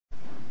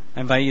I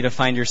invite you to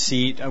find your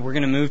seat. We're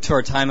going to move to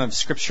our time of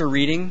scripture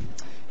reading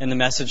and the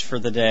message for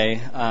the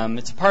day.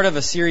 It's a part of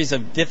a series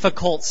of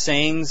difficult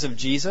sayings of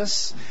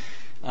Jesus,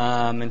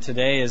 and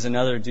today is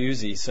another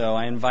doozy. So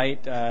I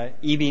invite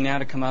Evie now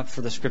to come up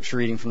for the scripture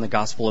reading from the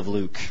Gospel of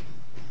Luke.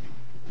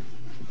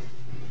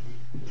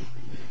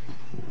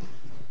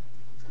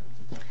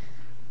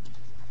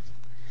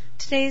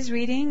 Today's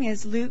reading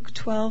is Luke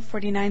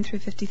 12:49 through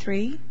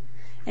 53.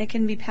 It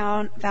can be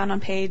found on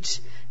page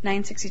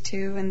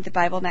 962 in the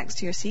Bible next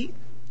to your seat,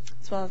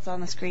 as well as on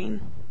the screen.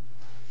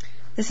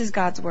 This is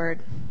God's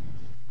Word.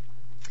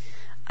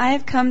 I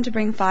have come to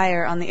bring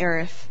fire on the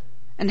earth,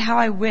 and how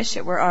I wish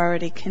it were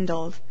already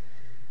kindled.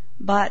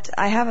 But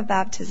I have a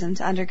baptism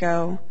to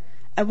undergo,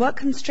 and what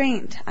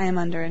constraint I am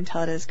under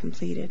until it is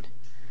completed.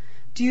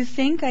 Do you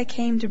think I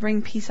came to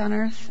bring peace on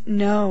earth?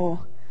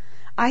 No,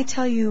 I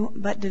tell you,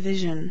 but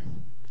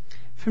division.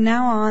 From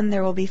now on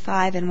there will be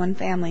 5 in one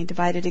family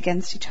divided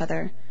against each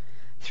other,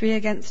 3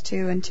 against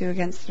 2 and 2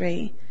 against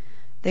 3.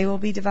 They will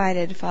be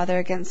divided, father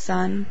against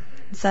son,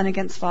 and son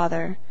against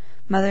father,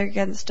 mother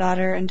against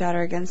daughter, and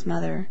daughter against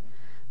mother,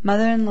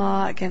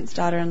 mother-in-law against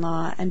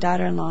daughter-in-law, and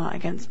daughter-in-law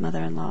against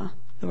mother-in-law.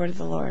 The word of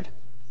the Lord.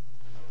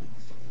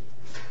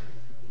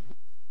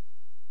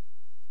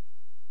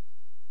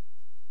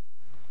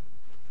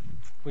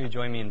 Will you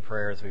join me in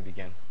prayer as we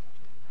begin?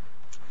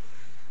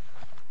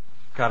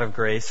 God of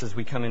grace, as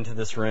we come into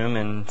this room,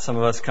 and some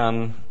of us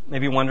come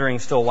maybe wondering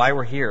still why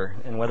we're here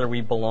and whether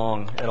we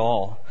belong at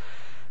all.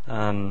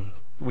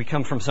 We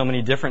come from so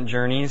many different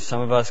journeys.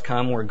 Some of us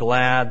come, we're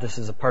glad this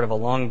is a part of a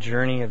long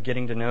journey of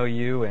getting to know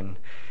you, and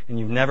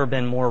you've never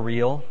been more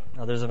real.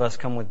 Others of us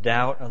come with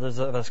doubt. Others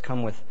of us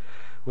come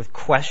with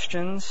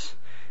questions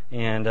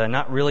and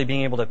not really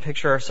being able to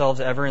picture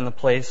ourselves ever in the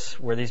place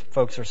where these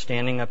folks are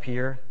standing up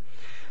here.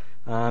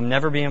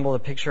 Never being able to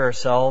picture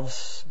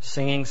ourselves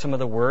singing some of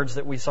the words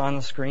that we saw on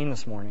the screen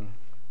this morning.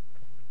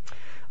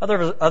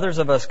 Others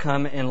of us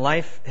come and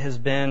life has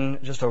been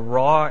just a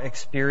raw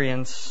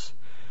experience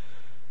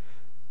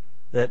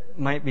that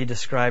might be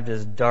described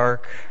as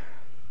dark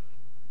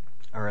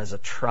or as a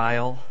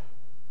trial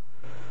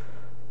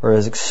or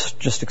as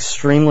just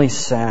extremely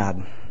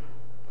sad.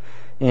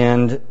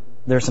 And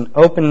there's an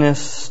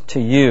openness to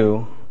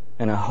you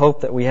and a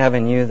hope that we have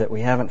in you that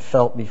we haven't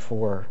felt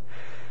before.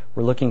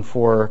 We're looking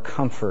for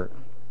comfort.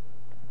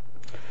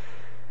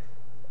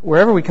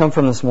 Wherever we come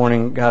from this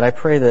morning, God, I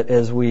pray that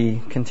as we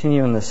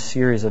continue in this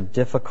series of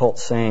difficult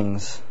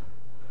sayings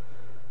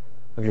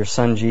of your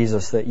Son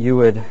Jesus, that you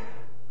would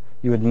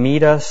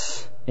meet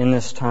us in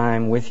this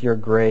time with your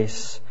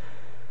grace,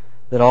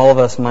 that all of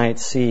us might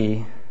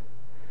see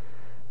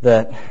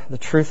that the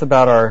truth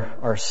about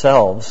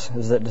ourselves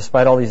is that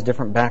despite all these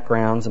different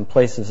backgrounds and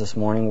places this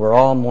morning, we're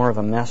all more of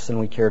a mess than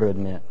we care to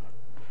admit.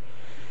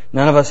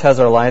 None of us has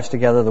our lives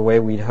together the way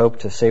we'd hope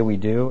to say we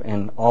do,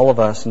 and all of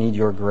us need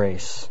your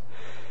grace.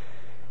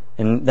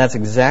 And that's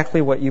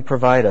exactly what you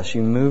provide us.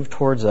 You move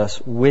towards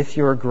us with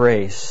your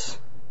grace,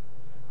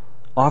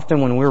 often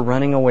when we're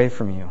running away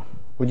from you.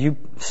 Would you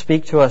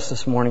speak to us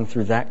this morning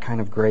through that kind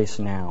of grace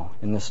now,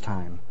 in this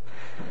time,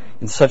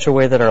 in such a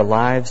way that our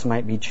lives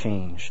might be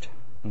changed?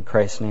 In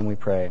Christ's name we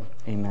pray.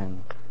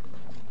 Amen.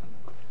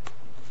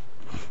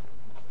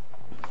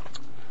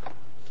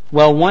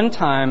 Well, one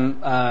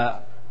time,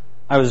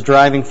 I was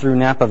driving through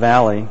Napa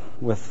Valley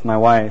with my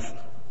wife,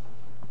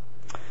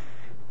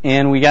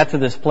 and we got to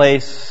this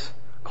place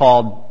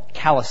called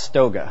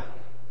Calistoga,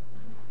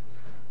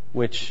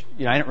 which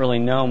I didn't really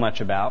know much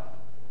about.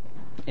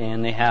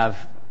 And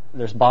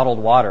there's bottled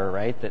water,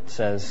 right, that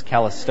says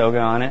Calistoga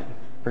on it.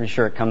 Pretty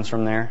sure it comes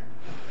from there.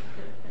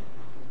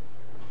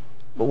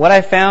 But what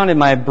I found in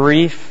my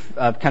brief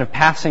kind of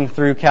passing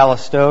through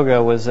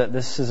Calistoga was that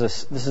this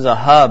is a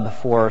hub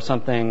for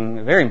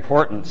something very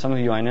important. Some of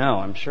you I know,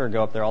 I'm sure,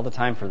 go up there all the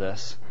time for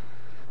this.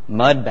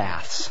 Mud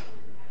baths.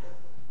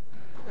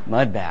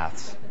 Mud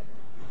baths.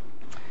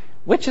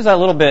 Which is a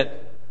little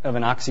bit of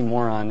an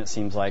oxymoron, it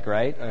seems like,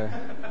 right?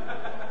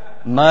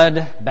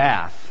 Mud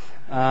bath.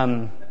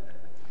 I'm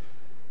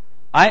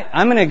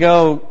going to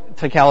go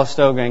to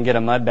Calistoga and get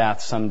a mud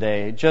bath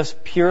someday,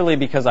 just purely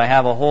because I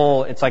have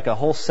it's like a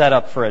whole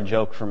setup for a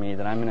joke for me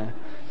that I'm going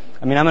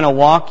to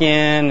walk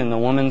in and the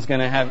woman's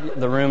going to have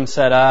the room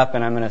set up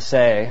and I'm going to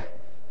say,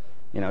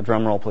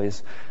 drum roll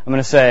please. I'm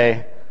going to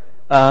say,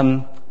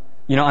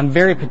 I'm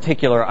very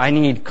particular. I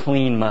need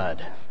clean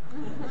mud.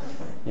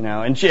 And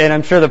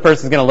I'm sure the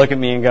person's going to look at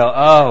me and go,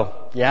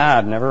 oh, yeah,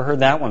 I've never heard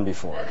that one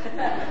before.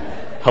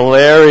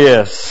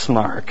 Hilarious,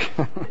 Marc.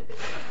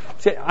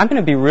 See, I'm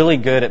going to be really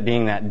good at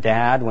being that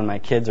dad when my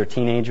kids are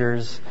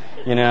teenagers.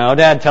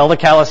 Dad, tell the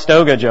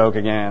Calistoga joke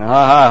again.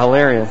 Ha ha,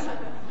 hilarious.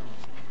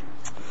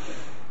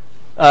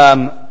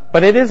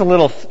 But it is a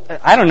little,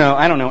 I don't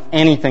know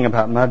anything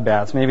about mud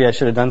baths. Maybe I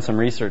should have done some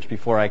research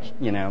before I,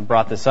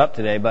 brought this up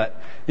today. But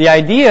the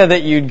idea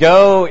that you'd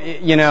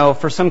go,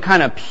 for some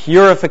kind of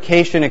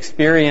purification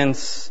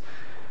experience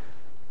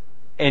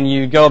and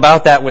you go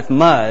about that with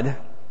mud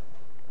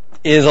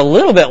is a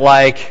little bit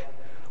like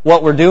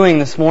what we're doing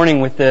this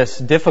morning with this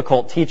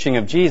difficult teaching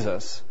of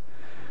Jesus.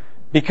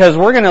 Because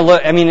we're going to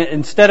look,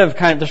 instead of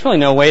there's really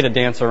no way to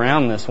dance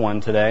around this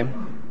one today.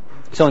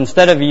 So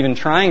instead of even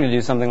trying to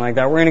do something like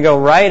that, we're going to go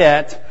right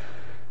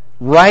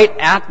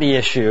at the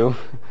issue.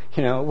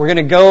 We're going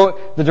to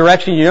go the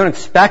direction you don't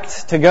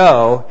expect to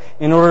go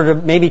in order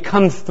to maybe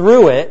come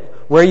through it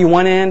where you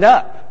want to end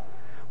up.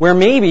 Where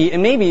maybe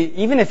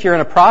even if you're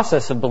in a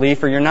process of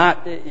belief or you're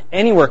not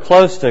anywhere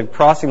close to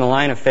crossing the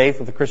line of faith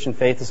with the Christian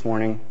faith this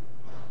morning,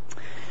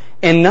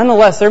 and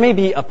nonetheless there may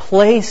be a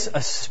place,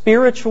 a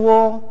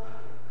spiritual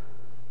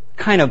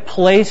kind of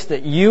place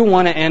that you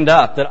want to end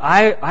up, that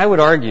I would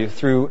argue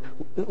through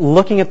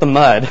looking at the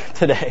mud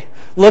today,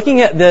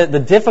 looking at the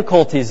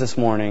difficulties this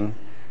morning,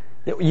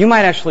 that you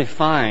might actually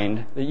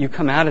find that you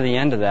come out of the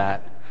end of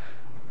that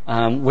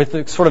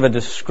with sort of a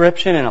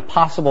description and a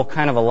possible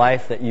kind of a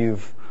life that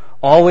you've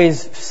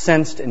always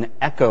sensed an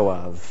echo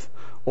of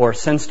or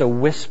sensed a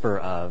whisper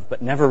of,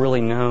 but never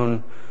really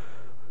known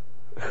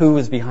who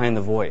was behind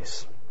the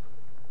voice.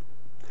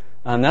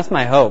 That's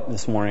my hope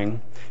this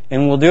morning.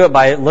 And we'll do it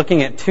by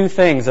looking at two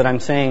things that I'm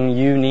saying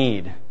you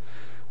need,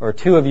 or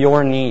two of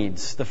your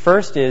needs. The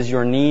first is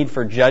your need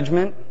for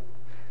judgment.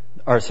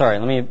 Let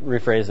me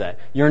rephrase that.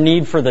 Your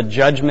need for the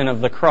judgment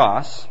of the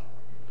cross.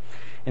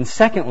 And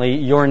secondly,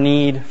 your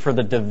need for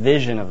the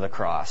division of the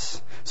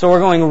cross. So we're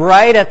going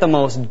right at the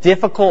most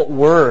difficult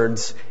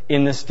words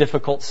in this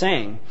difficult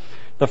saying.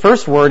 The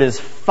first word is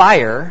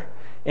fire,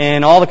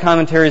 and all the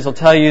commentaries will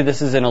tell you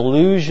this is an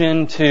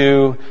allusion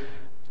to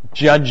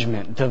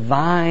judgment,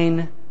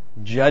 divine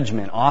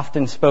judgment,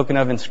 often spoken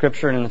of in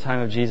Scripture and in the time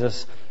of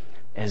Jesus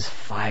as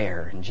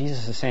fire. And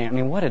Jesus is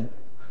saying,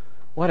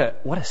 what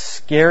a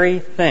scary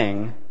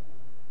thing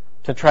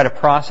to try to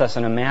process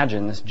and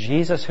imagine. This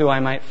Jesus who I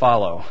might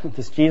follow,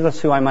 this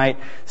Jesus who I might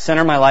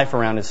center my life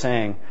around is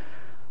saying,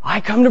 I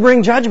come to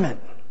bring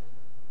judgment.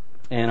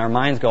 And our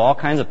minds go all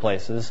kinds of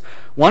places.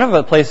 One of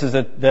the places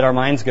that our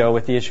minds go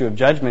with the issue of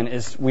judgment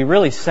is we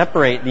really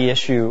separate the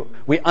issue,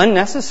 we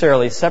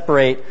unnecessarily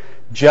separate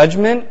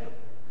judgment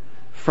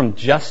from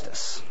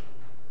justice.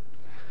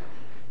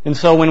 And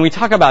so when we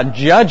talk about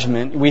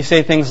judgment, we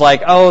say things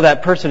like, oh,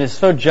 that person is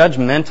so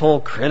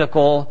judgmental,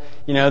 critical,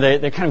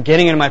 they're kind of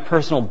getting into my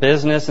personal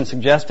business and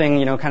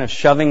suggesting, kind of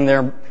shoving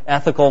their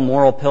ethical,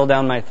 moral pill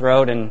down my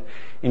throat, and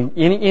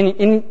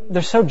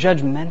they're so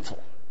judgmental.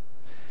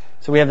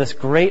 So we have this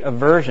great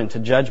aversion to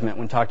judgment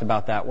when talked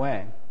about that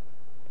way.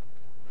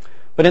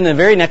 But in the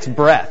very next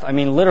breath,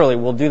 literally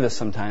we'll do this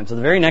sometimes. So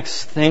the very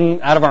next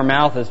thing out of our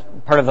mouth is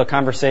part of the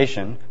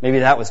conversation. Maybe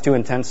that was too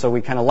intense, so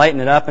we kind of lighten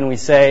it up and we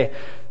say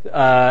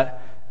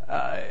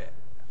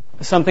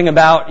something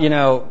about,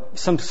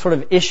 some sort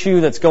of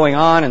issue that's going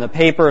on in the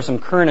paper, or some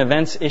current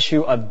events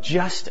issue of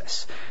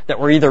justice that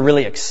we're either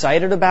really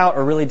excited about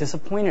or really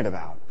disappointed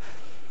about.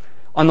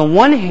 On the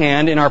one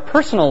hand, in our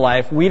personal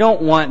life, we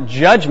don't want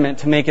judgment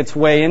to make its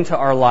way into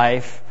our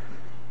life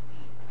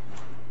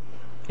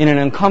in an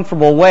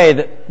uncomfortable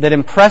way that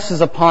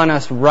impresses upon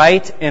us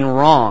right and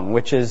wrong,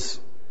 which is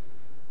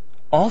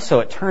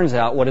also, it turns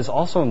out, what is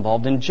also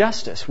involved in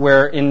justice,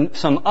 where in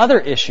some other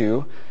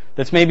issue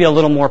that's maybe a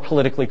little more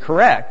politically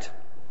correct,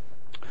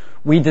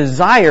 we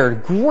desire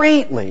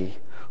greatly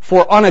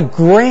on a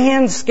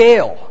grand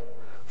scale,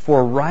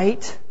 for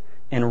right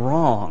and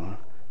wrong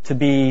to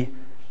be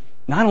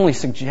not only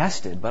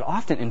suggested, but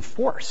often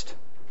enforced.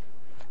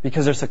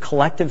 Because there's a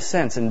collective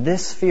sense in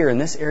this sphere, in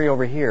this area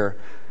over here,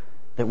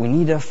 that we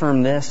need to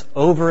affirm this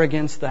over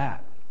against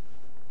that.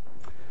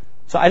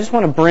 So I just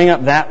want to bring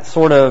up that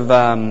sort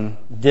of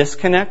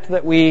disconnect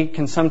that we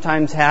can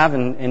sometimes have,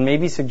 and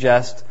maybe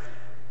suggest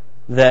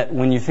that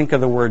when you think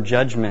of the word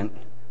judgment,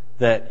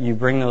 that you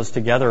bring those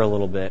together a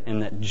little bit,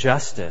 and that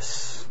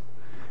justice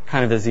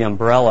kind of is the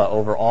umbrella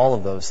over all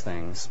of those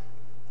things.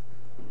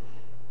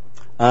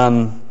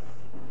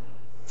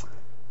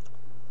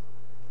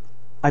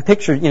 I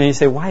picture, you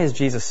say, why is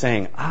Jesus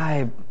saying,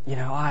 that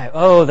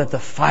the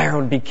fire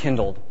would be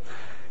kindled?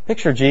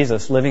 Picture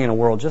Jesus living in a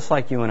world just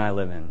like you and I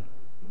live in.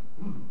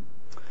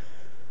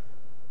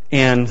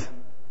 And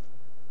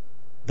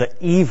the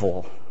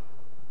evil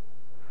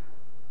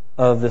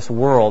of this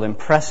world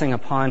impressing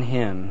upon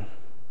him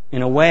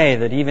in a way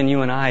that even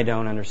you and I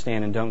don't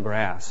understand and don't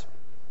grasp.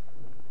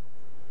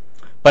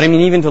 But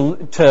even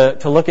to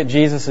look at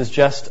Jesus as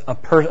just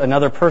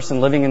another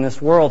person living in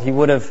this world, he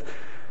would have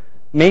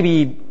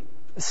maybe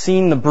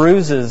seen the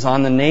bruises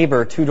on the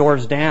neighbor 2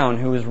 doors down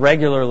who was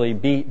regularly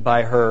beat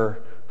by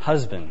her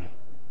husband.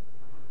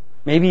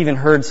 Maybe even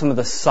heard some of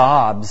the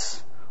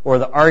sobs or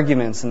the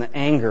arguments and the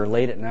anger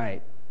late at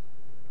night.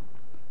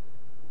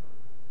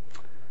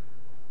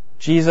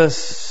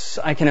 Jesus,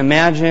 I can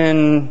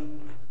imagine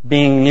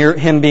being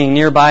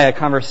nearby a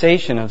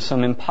conversation of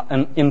some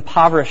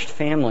impoverished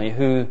family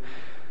who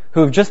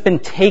have just been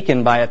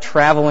taken by a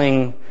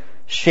traveling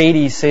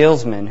shady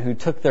salesman who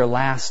took their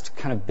last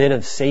kind of bit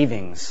of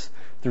savings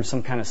through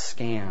some kind of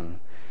scam,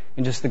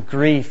 and just the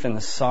grief and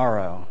the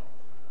sorrow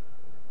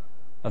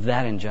of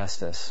that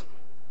injustice.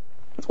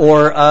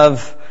 Or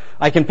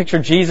I can picture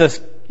Jesus,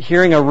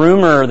 hearing a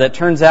rumor that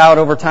turns out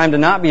over time to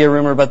not be a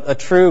rumor, but a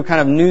true kind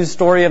of news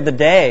story of the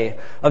day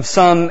of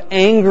some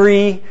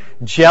angry,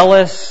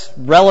 jealous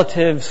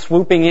relative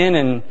swooping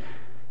in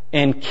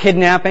and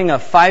kidnapping a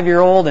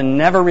 5-year-old and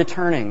never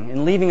returning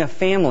and leaving a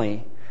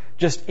family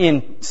just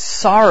in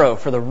sorrow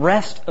for the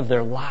rest of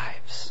their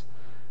lives.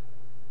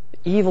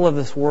 The evil of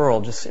this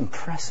world just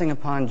impressing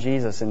upon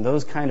Jesus in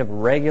those kind of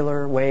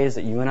regular ways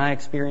that you and I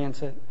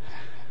experience it.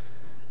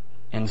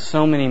 And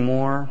so many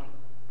more.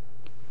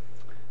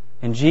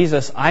 And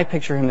Jesus, I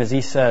picture him as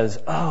he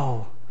says,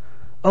 oh,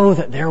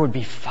 that there would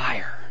be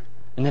fire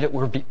and that it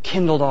were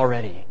kindled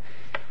already.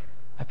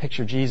 I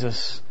picture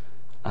Jesus,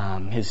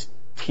 his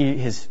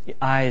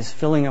eyes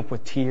filling up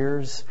with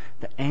tears,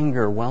 the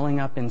anger welling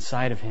up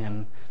inside of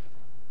him.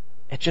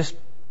 It's just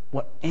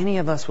what any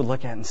of us would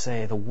look at and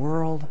say, the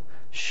world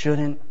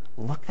shouldn't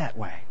look that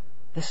way.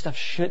 This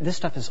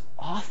stuff is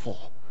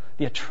awful.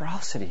 The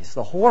atrocities,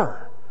 the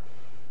horror.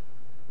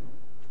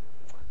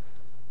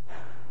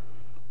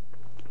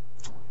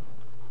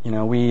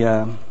 We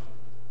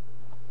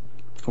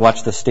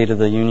watch the State of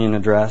the Union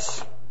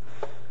address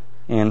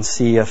and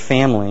see a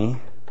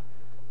family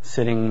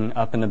sitting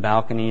up in the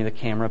balcony. The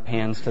camera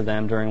pans to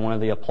them during one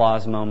of the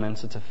applause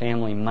moments. It's a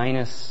family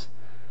minus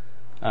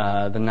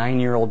the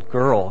 9-year-old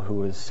girl who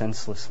was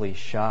senselessly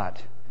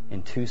shot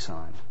in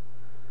Tucson.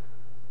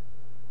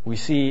 We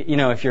see,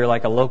 if you're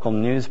like a local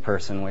news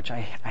person, which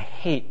I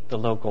hate the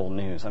local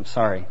news. I'm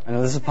sorry. I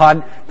know this is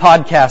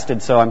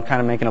podcasted, so I'm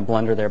kind of making a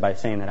blunder there by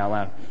saying that out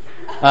loud.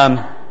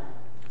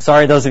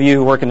 Sorry, those of you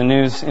who work in the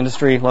news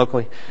industry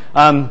locally.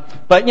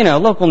 But,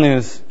 local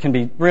news can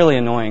be really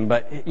annoying.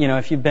 But,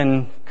 if you've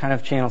been kind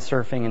of channel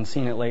surfing and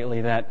seen it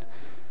lately, that,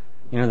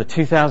 the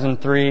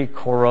 2003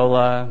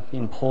 Corolla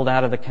being pulled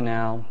out of the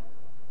canal.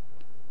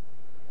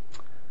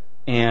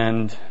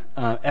 And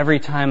every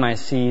time I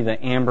see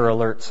the Amber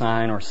Alert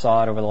sign or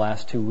saw it over the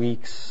last 2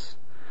 weeks,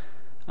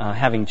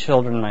 having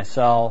children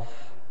myself,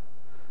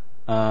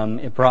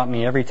 it brings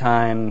me every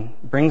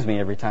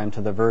time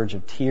to the verge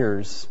of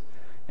tears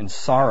and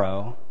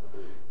sorrow,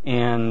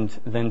 and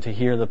then to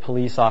hear the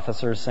police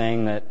officers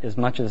saying that as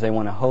much as they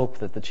want to hope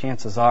that the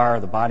chances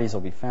are the bodies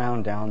will be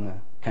found down the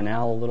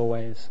canal a little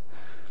ways.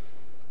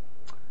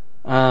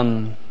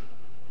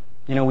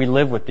 We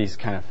live with these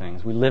kind of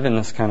things. We live in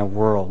this kind of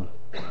world,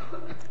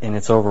 and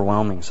it's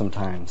overwhelming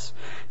sometimes.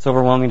 It's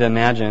overwhelming to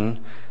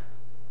imagine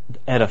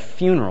at a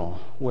funeral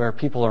where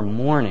people are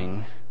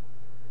mourning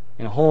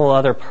in a whole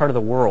other part of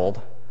the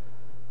world,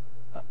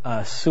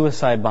 a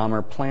suicide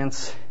bomber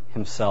plants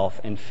himself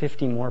and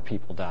 50 more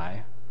people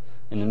die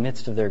in the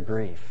midst of their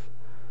grief.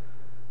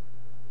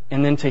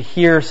 And then to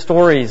hear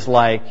stories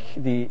like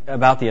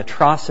about the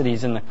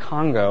atrocities in the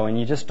Congo, and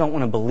you just don't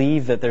want to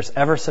believe that there's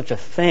ever such a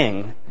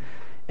thing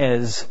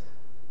as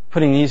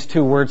putting these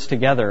two words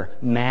together,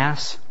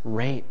 mass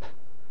rape.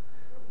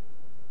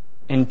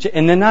 And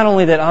then not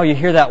only that, you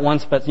hear that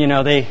once, but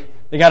they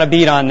got a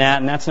beat on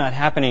that and that's not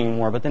happening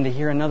anymore. But then to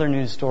hear another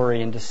news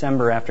story in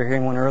December after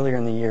hearing one earlier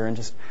in the year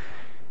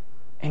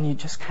and you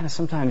just kind of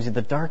sometimes,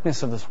 the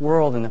darkness of this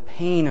world and the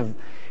pain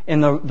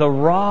and the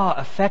raw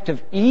effect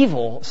of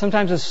evil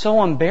sometimes is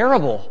so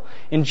unbearable.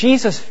 And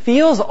Jesus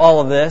feels all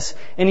of this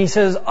and he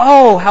says,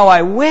 oh, how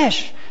I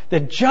wish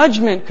that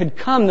judgment could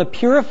come, the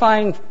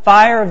purifying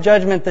fire of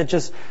judgment that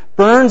just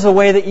burns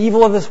away the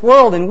evil of this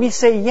world. And we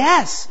say,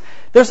 yes.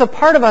 There's a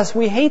part of us,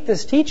 we hate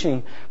this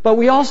teaching, but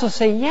we also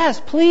say, yes,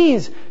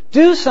 please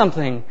do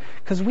something,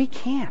 because we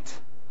can't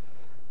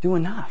do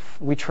enough.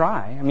 We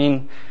try.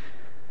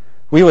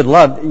 We would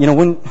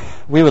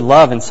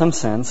love, in some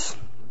sense,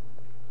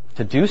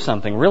 to do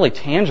something really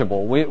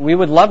tangible.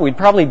 We'd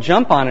probably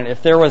jump on it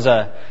if there was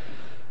a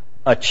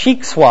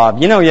cheek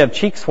swab. You have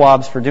cheek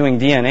swabs for doing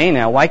DNA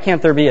now. Why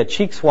can't there be a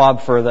cheek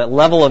swab for the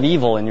level of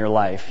evil in your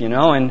life,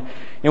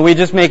 And we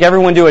just make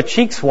everyone do a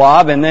cheek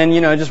swab and then,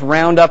 just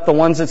round up the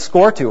ones that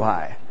score too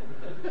high.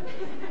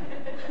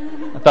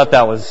 I thought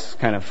that was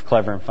kind of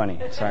clever and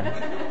funny. Sorry.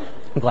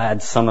 I'm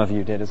glad some of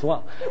you did as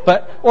well.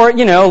 Or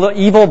the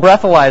evil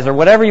breathalyzer,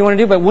 whatever you want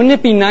to do. But wouldn't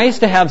it be nice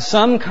to have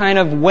some kind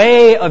of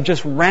way of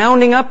just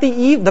rounding up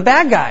the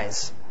bad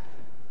guys?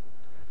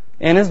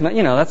 And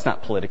that's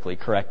not politically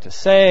correct to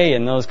say,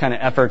 and those kind of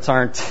efforts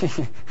aren't,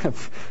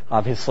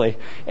 obviously,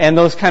 and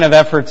those kind of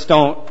efforts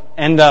don't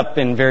end up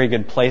in very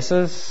good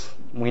places.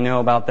 We know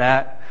about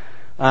that.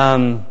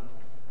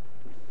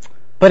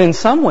 But in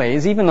some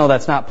ways, even though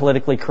that's not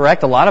politically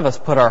correct, a lot of us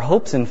put our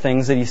hopes in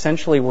things that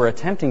essentially we're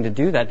attempting to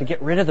do that, to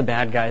get rid of the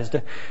bad guys,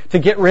 to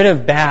get rid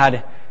of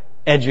bad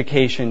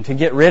education, to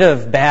get rid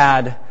of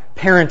bad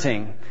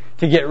parenting,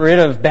 to get rid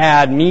of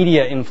bad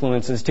media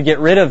influences, to get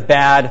rid of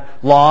bad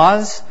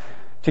laws,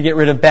 to get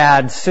rid of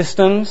bad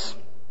systems,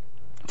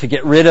 to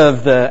get rid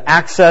of the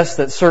access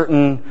that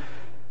certain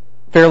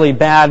fairly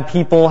bad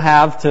people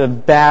have to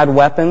bad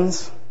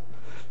weapons.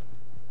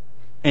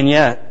 And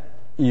yet,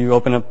 you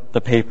open up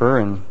the paper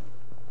and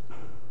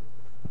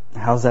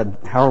how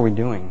are we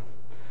doing?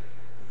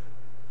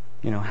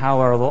 How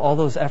are all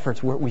those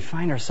efforts where we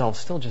find ourselves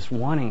still just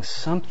wanting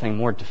something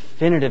more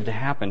definitive to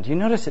happen? Do you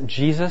notice that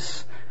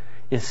Jesus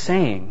is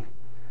saying,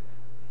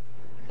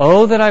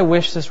 "Oh, that I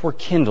wish this were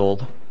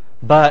kindled,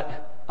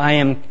 but I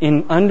am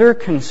under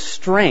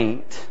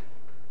constraint."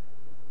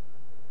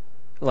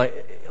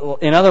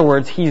 In other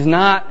words,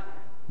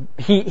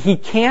 he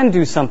can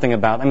do something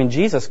about it.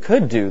 Jesus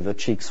could do the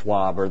cheek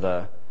swab or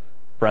the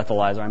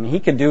breathalyzer. He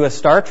could do a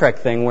Star Trek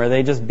thing where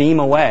they just beam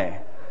away.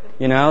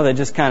 They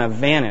just kind of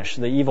vanish,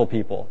 the evil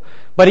people.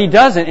 But he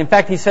doesn't. In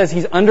fact, he says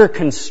he's under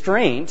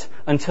constraint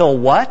until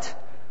what?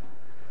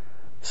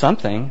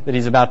 Something that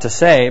he's about to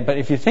say. But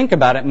if you think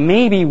about it,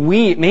 maybe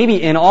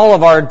in all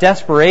of our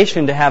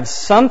desperation to have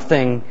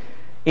something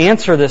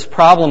answer this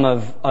problem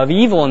of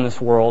evil in this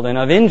world and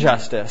of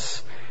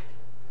injustice,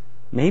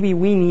 maybe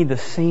we need the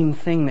same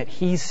thing that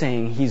he's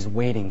saying he's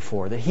waiting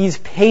for, that he's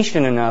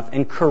patient enough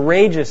and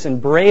courageous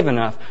and brave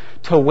enough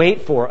to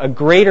wait for a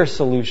greater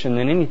solution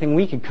than anything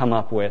we could come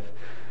up with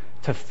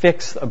to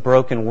fix a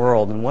broken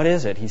world. And what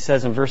is it? He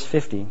says in verse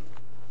 50.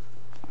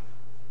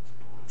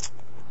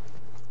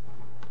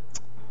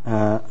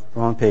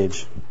 Wrong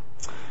page.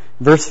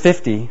 Verse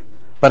 50,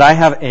 "But I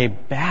have a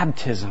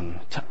baptism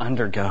to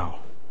undergo,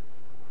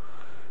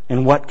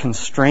 and what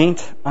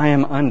constraint I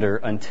am under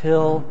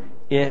until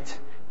it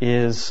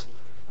is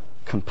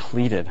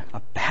completed."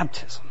 A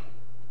baptism.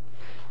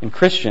 And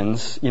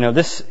Christians,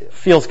 this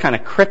feels kind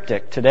of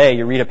cryptic today.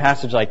 You read a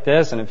passage like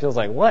this and it feels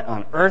like, what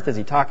on earth is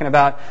he talking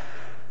about?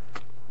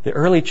 The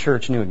early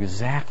church knew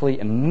exactly,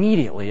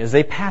 immediately, as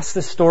they passed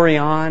this story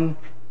on,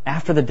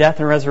 after the death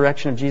and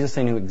resurrection of Jesus,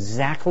 they knew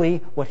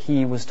exactly what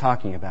he was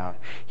talking about.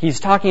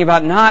 He's talking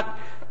about not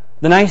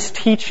the nice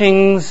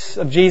teachings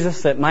of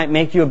Jesus that might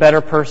make you a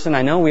better person.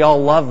 I know we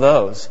all love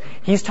those.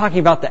 He's talking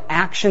about the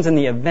actions and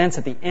the events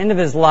at the end of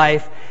his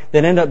life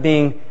that end up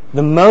being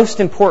the most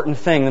important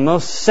thing, the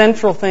most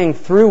central thing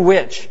through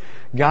which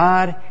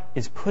God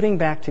is putting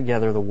back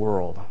together the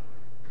world.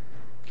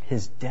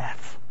 His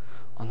death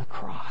on the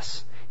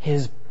cross.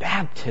 His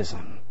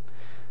baptism,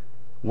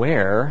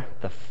 where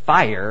the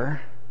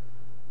fire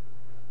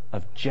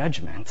of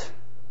judgment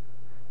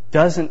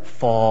doesn't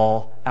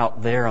fall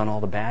out there on all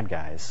the bad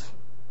guys.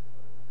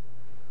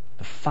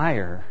 The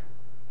fire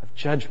of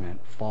judgment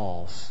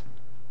falls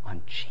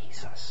on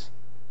Jesus.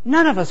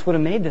 None of us would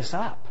have made this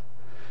up.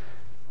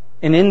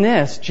 And in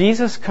this,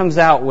 Jesus comes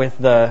out with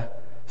the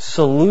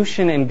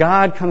solution, and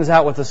God comes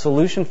out with a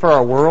solution for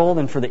our world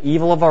and for the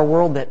evil of our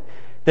world that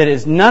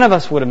is none of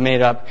us would have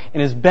made up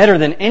and is better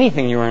than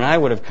anything you and I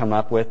would have come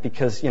up with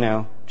because,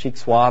 cheek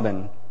swab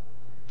and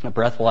a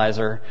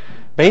breathalyzer.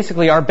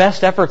 Basically, our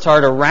best efforts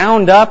are to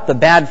round up the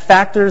bad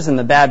factors and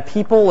the bad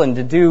people and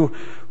to do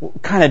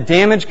kind of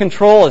damage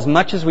control as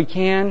much as we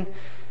can.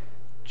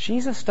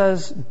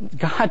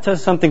 God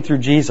does something through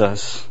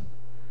Jesus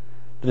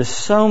that is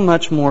so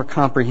much more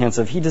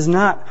comprehensive. He does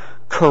not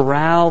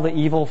corral the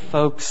evil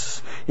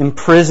folks,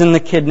 imprison the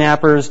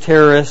kidnappers,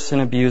 terrorists,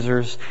 and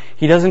abusers.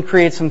 He doesn't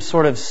create some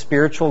sort of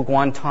spiritual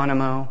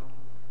Guantanamo.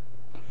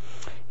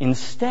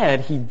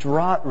 Instead,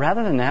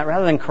 rather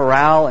than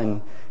corral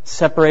and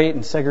separate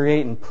and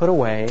segregate and put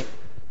away,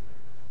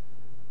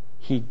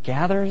 he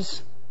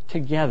gathers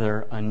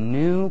together a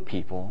new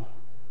people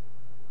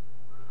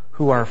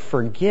who are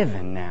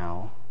forgiven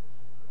now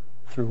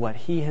through what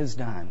he has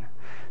done.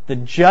 The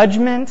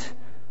judgment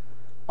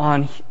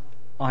on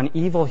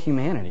evil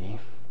humanity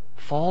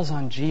falls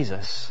on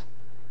Jesus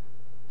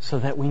so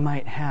that we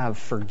might have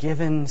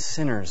forgiven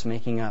sinners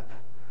making up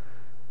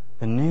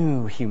the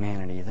new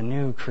humanity, the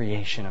new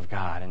creation of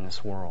God in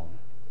this world.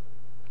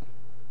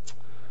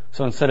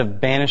 So instead of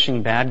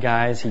banishing bad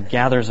guys, he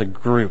gathers a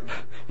group.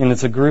 And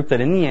it's a group that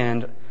in the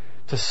end,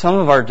 to some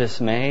of our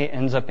dismay,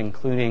 ends up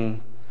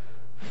including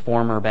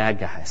former bad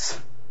guys.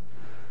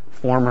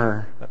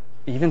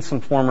 Even some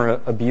former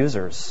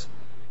abusers.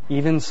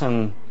 Even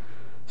some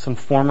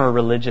former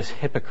religious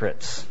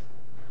hypocrites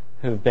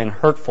who've been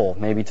hurtful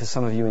maybe to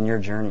some of you in your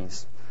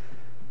journeys.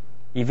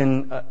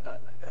 Even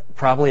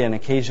probably an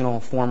occasional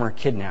former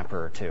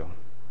kidnapper or two.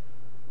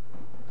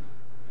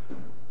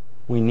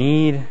 We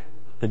need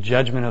the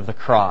judgment of the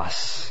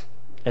cross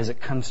as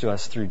it comes to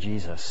us through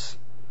Jesus.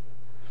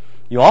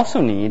 You also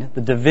need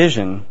the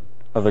division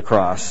of the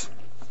cross.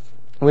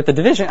 With the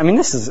division,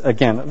 this is,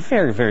 again,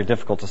 very, very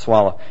difficult to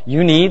swallow.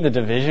 You need the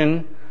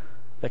division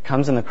that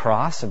comes in the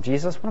cross of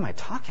Jesus? What am I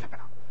talking about?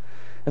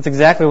 That's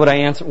exactly what I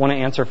want to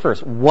answer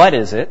first. What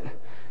is it?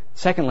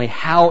 Secondly,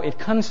 how it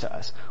comes to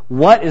us.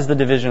 What is the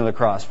division of the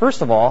cross?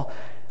 First of all,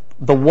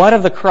 the what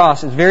of the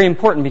cross is very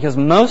important because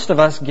most of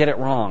us get it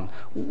wrong.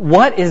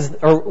 What is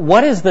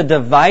the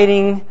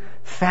dividing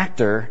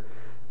factor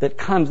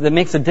that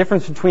makes a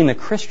difference between the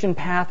Christian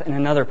path and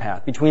another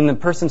path, between the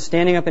person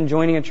standing up and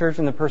joining a church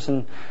and the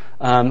person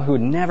who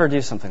would never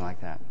do something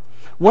like that?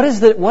 What is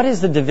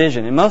the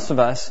division? And most of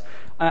us,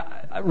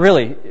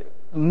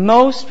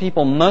 most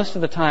people most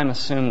of the time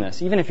assume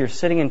this. Even if you're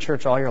sitting in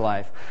church all your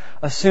life,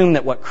 assume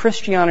that what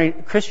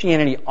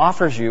Christianity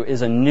offers you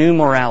is a new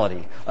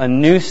morality, a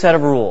new set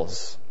of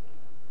rules.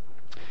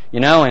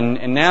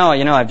 And now,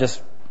 I've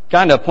just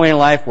gotten to a point in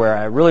life where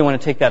I really want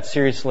to take that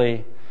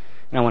seriously.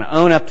 and I want to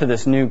own up to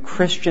this new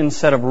Christian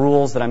set of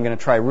rules that I'm going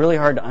to try really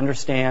hard to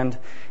understand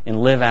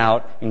and live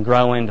out and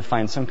grow in to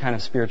find some kind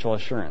of spiritual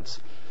assurance.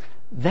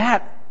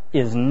 That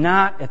is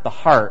not at the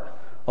heart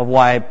of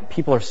why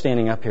people are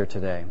standing up here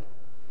today.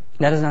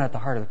 That is not at the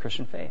heart of the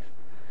Christian faith.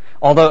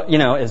 Although,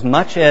 as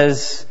much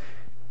as,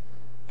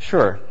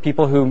 sure,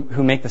 people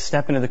who make the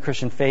step into the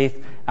Christian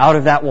faith, out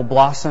of that will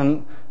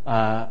blossom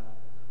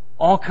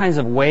all kinds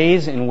of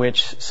ways in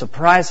which,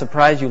 surprise,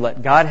 surprise, you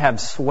let God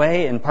have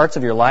sway in parts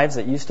of your lives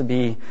that used to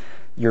be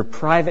your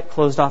private,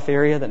 closed-off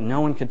area that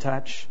no one could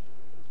touch.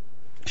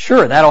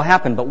 Sure, that'll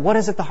happen, but what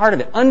is at the heart of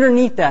it?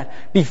 Underneath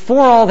that,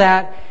 before all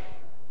that,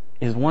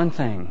 is one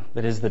thing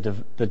that is the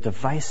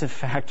divisive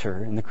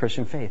factor in the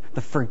Christian faith.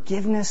 The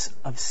forgiveness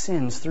of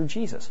sins through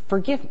Jesus.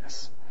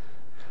 Forgiveness.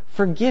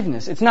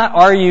 Forgiveness. It's not,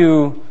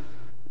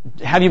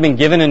 have you been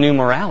given a new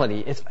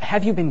morality? It's,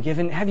 have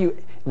you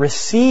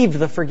received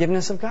the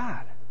forgiveness of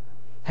God?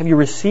 Have you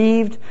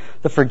received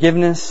the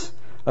forgiveness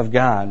of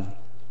God?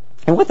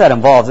 And what that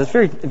involves, it's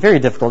very, very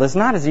difficult. It's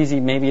not as easy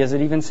maybe as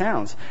it even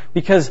sounds,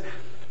 because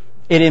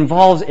it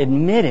involves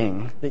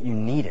admitting that you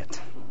need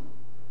it.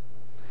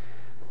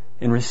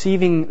 In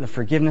receiving the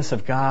forgiveness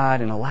of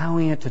God and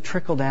allowing it to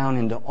trickle down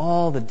into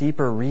all the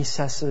deeper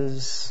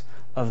recesses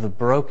of the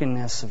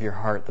brokenness of your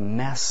heart, the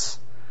mess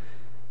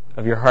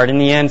of your heart. In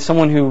the end,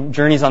 someone who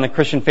journeys on the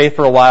Christian faith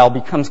for a while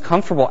becomes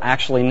comfortable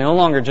actually no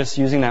longer just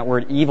using that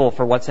word evil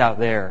for what's out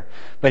there.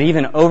 But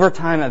even over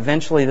time,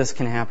 eventually this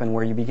can happen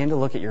where you begin to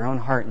look at your own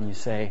heart and you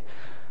say,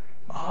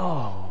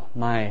 oh,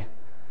 my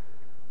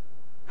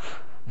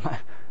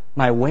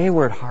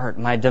wayward heart,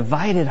 my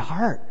divided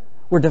heart.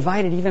 We're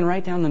divided even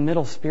right down the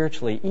middle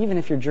spiritually. Even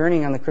if you're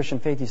journeying on the Christian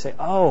faith, you say,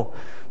 oh,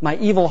 my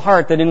evil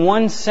heart, that in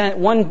one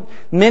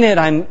minute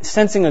I'm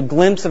sensing a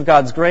glimpse of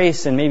God's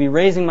grace and maybe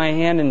raising my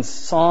hand in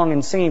song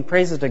and singing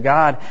praises to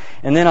God.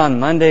 And then on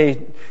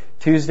Monday,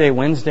 Tuesday,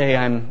 Wednesday,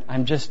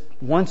 I'm just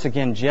once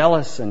again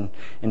jealous and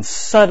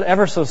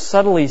ever so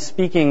subtly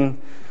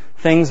speaking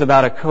things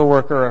about a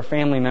coworker or a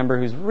family member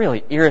who's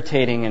really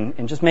irritating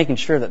and just making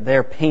sure that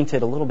they're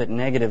painted a little bit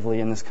negatively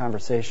in this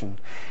conversation.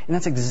 And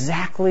that's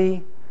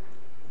exactly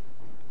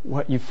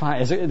what you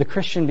find as the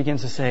Christian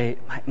begins to say,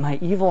 my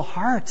evil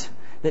heart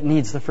that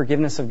needs the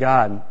forgiveness of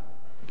God.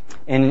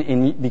 And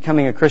in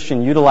becoming a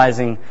Christian,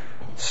 utilizing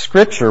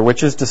Scripture,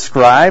 which is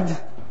described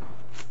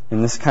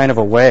in this kind of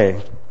a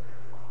way.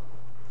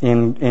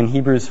 In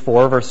Hebrews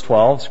 4, verse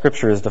 12,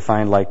 Scripture is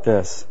defined like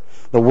this.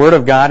 The Word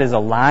of God is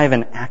alive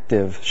and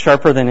active,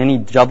 sharper than any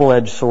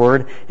double-edged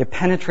sword. It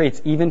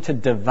penetrates even to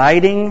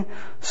dividing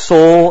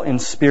soul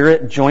and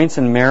spirit, joints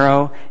and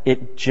marrow.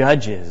 It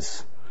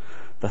judges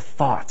the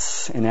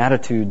thoughts and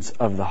attitudes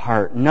of the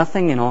heart.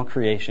 Nothing in all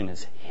creation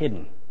is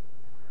hidden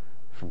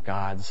from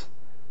God's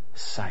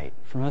sight.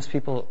 For most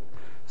people,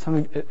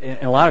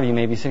 a lot of you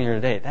may be sitting here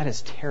today, that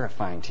is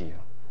terrifying to you.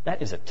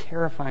 That is a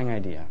terrifying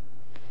idea.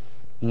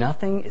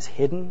 Nothing is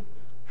hidden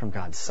from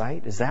God's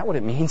sight. Is that what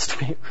it means to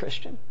be a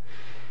Christian?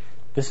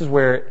 This is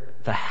where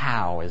the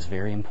how is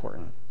very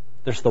important.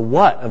 There's the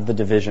what of the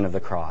division of the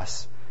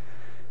cross.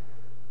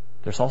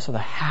 There's also the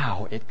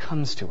how it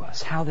comes to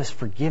us, how this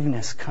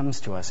forgiveness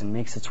comes to us and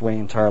makes its way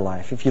into our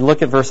life. If you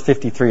look at verse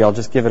 53, I'll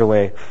just give it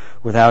away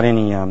without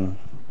any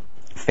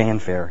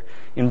fanfare.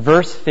 In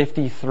verse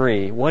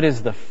 53, what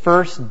is the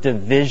first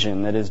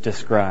division that is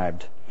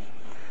described?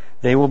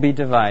 They will be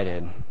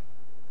divided,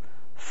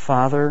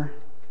 father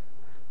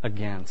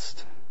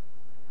against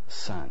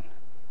son.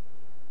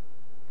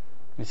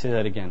 Let me say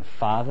that again.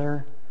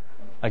 Father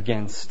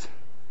against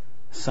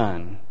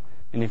son.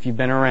 And if you've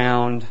been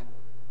around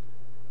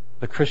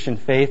the Christian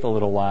faith a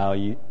little while,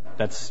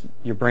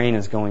 your brain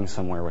is going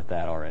somewhere with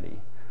that already.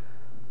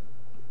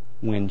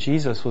 When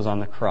Jesus was on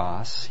the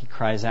cross, he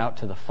cries out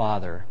to the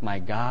Father, my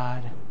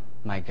God,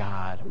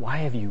 why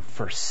have you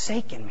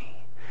forsaken me?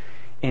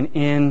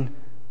 And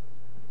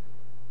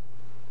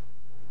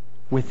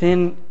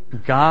within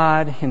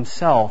God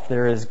himself,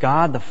 there is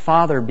God the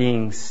Father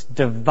being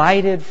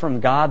divided from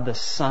God the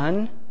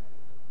Son.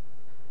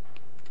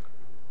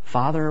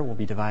 Father will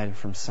be divided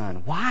from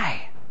Son.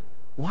 Why?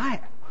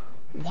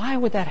 Why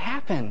would that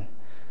happen?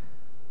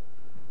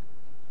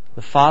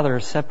 The Father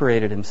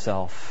separated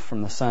himself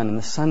from the Son, and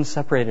the Son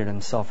separated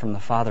himself from the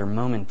Father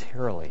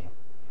momentarily,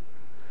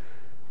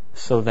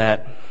 so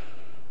that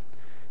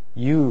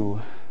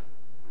you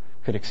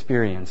could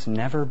experience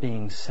never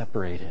being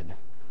separated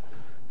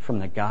from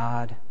the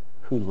God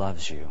who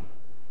loves you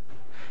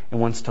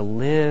and wants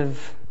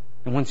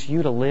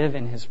you to live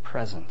in his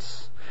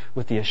presence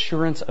with the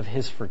assurance of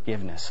his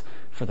forgiveness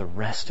for the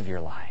rest of your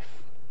life.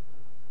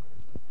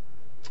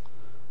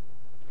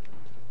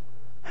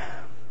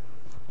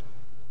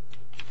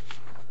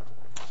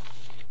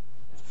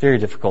 Very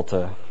difficult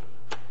to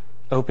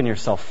open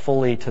yourself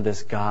fully to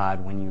this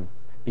God when you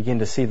begin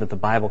to see that the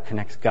Bible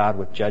connects God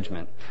with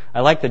judgment.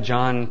 I like the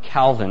John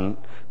Calvin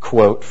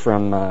quote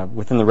from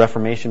within the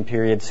Reformation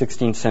period,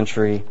 16th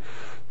century,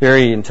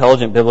 very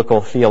intelligent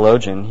biblical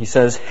theologian. He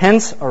says,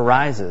 "Hence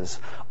arises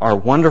our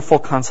wonderful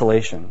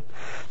consolation,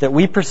 that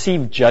we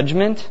perceive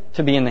judgment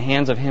to be in the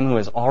hands of him who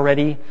has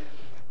already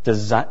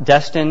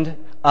destined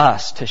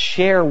us to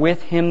share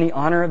with him the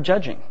honor of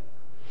judging.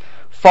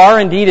 Far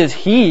indeed is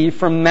he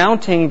from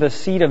mounting the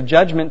seat of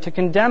judgment to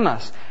condemn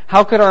us.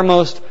 How could our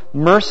most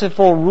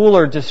merciful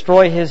ruler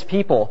destroy his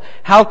people?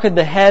 How could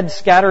the head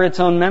scatter its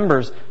own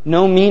members?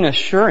 No mean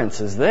assurance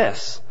is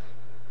this,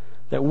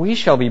 that we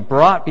shall be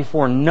brought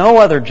before no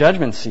other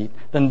judgment seat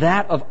than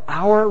that of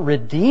our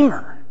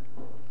Redeemer,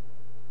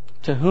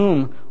 to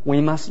whom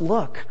we must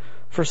look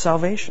for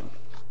salvation.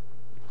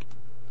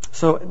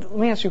 So let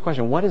me ask you a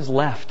question. What is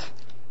left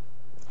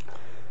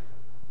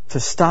to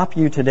stop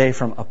you today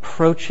from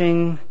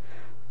approaching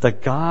the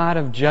God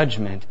of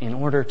judgment in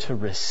order to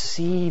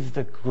receive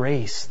the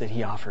grace that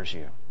he offers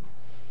you?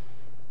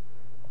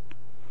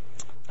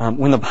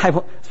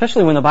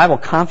 Especially when the Bible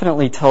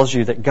confidently tells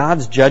you that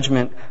God's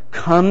judgment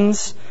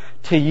comes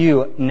to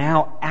you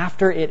now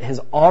after it has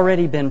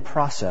already been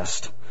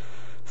processed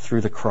through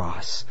the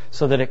cross,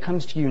 so that it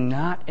comes to you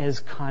not as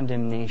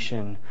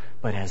condemnation,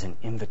 but as an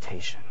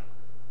invitation.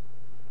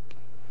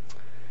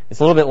 It's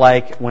a little bit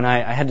like when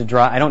I had to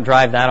drive. I don't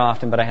drive that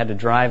often, but I had to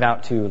drive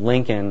out to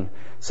Lincoln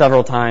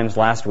several times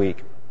last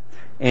week.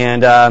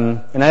 And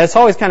this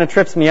always kind of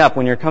trips me up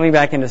when you're coming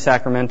back into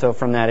Sacramento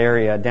from that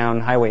area down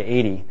Highway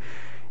 80.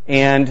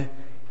 And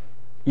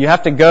you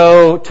have to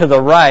go to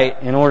the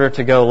right in order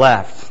to go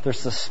left.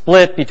 There's a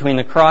split between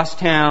the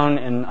crosstown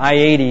and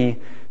I-80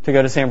 to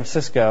go to San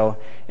Francisco.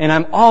 And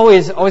I'm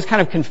always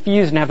kind of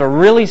confused and have to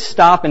really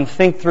stop and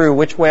think through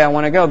which way I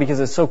want to go, because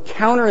it's so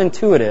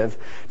counterintuitive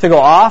to go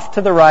off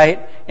to the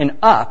right and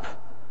up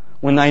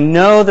when I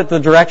know that the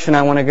direction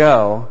I want to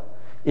go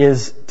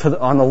is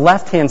on the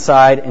left-hand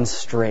side and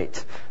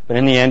straight. But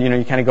in the end, you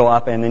kind of go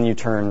up and then you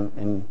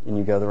turn and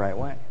you go the right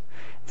way.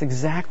 It's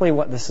exactly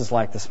what this is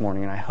like this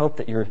morning. And I hope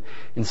that you're,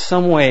 in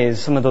some ways,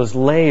 some of those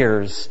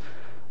layers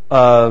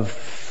of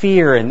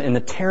fear and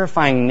the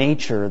terrifying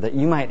nature that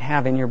you might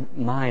have in your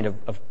mind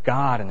of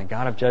God and the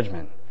God of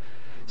judgment,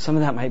 some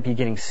of that might be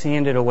getting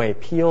sanded away,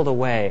 peeled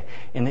away,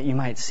 and that you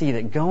might see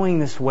that going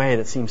this way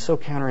that seems so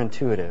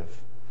counterintuitive,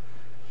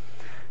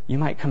 you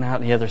might come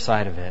out the other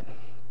side of it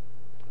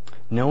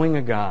knowing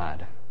a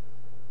God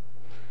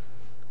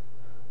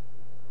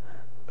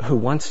who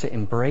wants to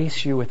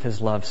embrace you with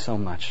his love so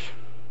much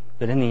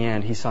that in the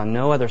end he saw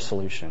no other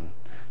solution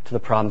to the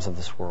problems of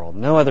this world,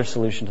 no other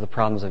solution to the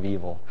problems of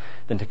evil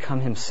than to come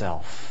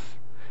himself,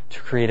 to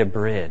create a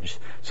bridge,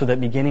 so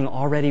that beginning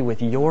already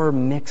with your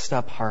mixed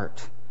up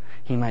heart,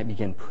 he might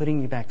begin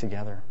putting you back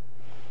together.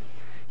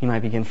 He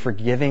might begin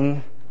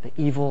forgiving the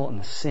evil and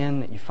the sin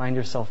that you find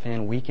yourself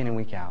in week and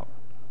week out.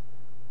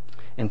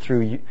 And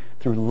through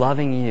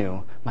loving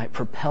you, might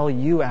propel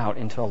you out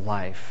into a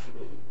life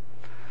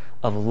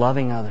of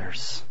loving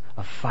others,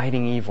 of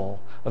fighting evil,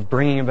 of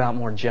bringing about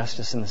more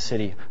justice in the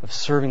city, of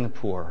serving the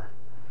poor,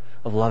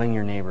 of loving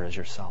your neighbor as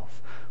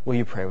yourself. Will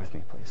you pray with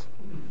me, please?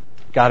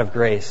 God of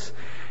grace,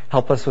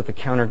 help us with the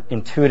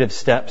counterintuitive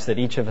steps that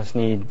each of us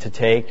need to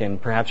take,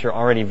 and perhaps you're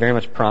already very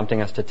much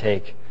prompting us to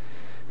take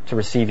to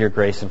receive your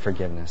grace and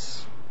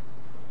forgiveness.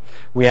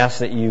 We ask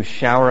that you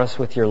shower us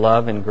with your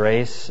love and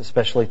grace,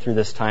 especially through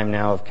this time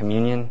now of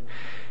communion,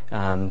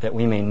 that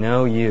we may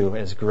know you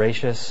as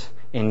gracious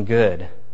and good,